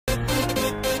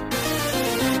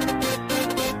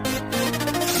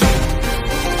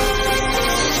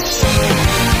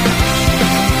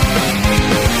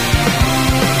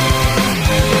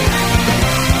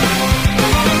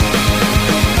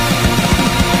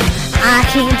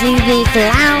can't do this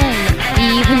alone,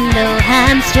 even though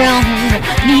I'm strong.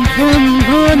 Need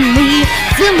someone, need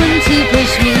someone to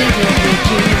push me to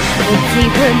victory. Let's see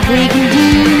what we can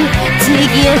do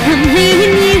together, me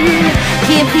and you.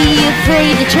 Can't be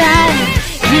afraid to try.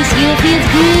 Kiss your feels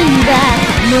goodbye.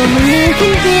 No more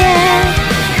looking back.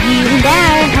 You and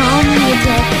I on the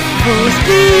attack. Full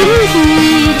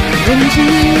speed into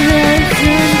the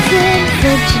sunset.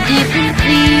 Such a different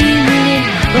feeling.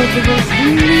 Both of us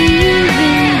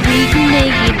believing we can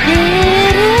make it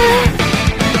better.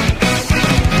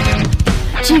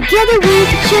 Together we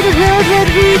can show the world what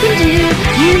we can do.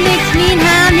 You makes me and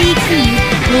I makes you.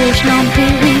 Pushing on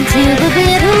through until the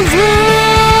battle's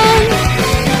won.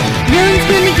 No one's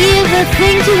gonna give a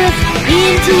thing to us.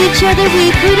 Into each other we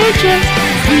put our trust.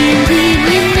 Standing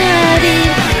united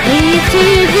after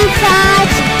the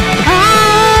fight.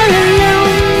 All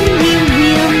alone we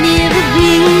will never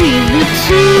be. The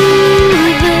two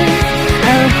of us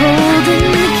are holding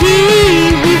the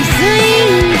key we've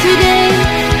seen today.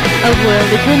 A world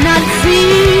we could not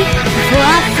see before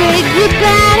I say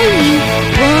goodbye to you.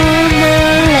 One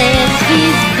more last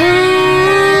fist bump.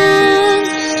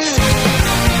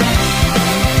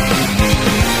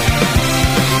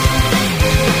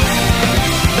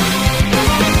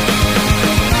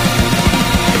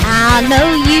 I know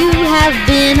you have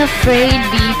been afraid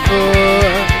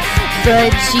before,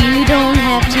 but you don't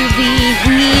have to be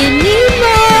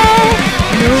anymore.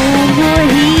 No more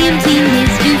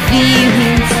emptiness to feel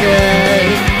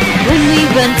inside. When we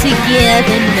run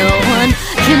together, no one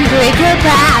can break up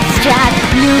our stride.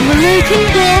 No more looking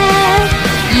back.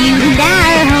 You and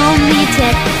I are on the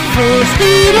attack. Full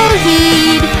speed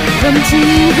ahead. From to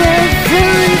the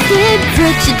sunset.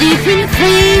 Such a different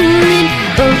feeling.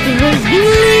 Both of us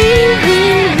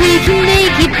believing we can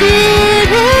make it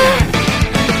better.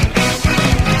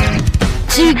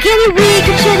 Together we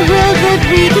can show the world what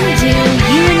we can do.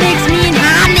 You next me and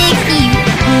I next you.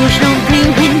 Pushing on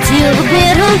through until the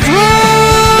battle's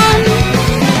won.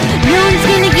 No one's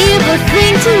gonna give a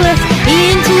thing to us.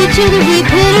 Into each other we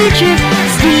put our trust.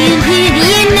 Standing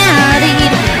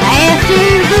united after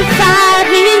the fight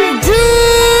is done.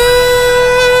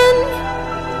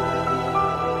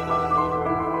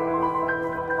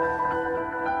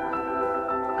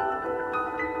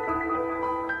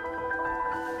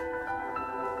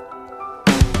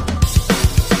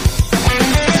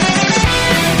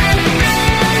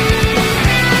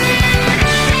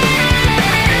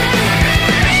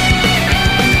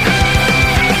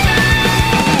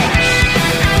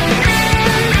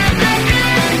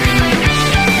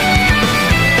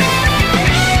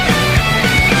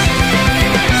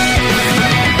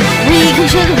 We can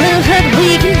show the world what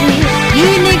we can do. You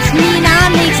next me and I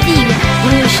next you.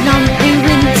 Pushing on through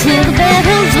until the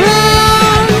battle's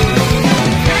won.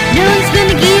 No one's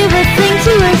gonna give a thing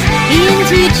to us.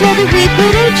 Into each other we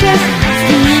put our trust.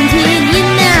 Standing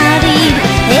united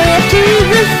after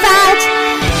the fight.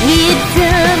 It's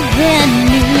a brand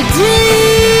new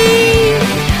day.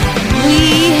 We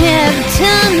have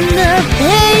turned the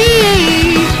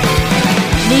page.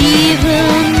 Never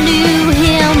knew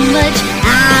how much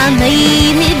I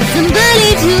needed somebody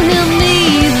to help me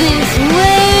this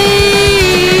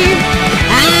way.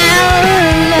 All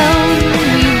alone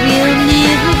we will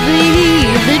never be.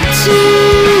 The two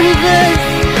of us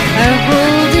are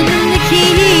holding the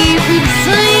key we've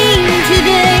seen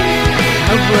today.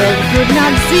 A world could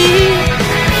not see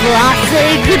before I say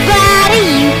goodbye to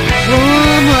you.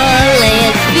 One more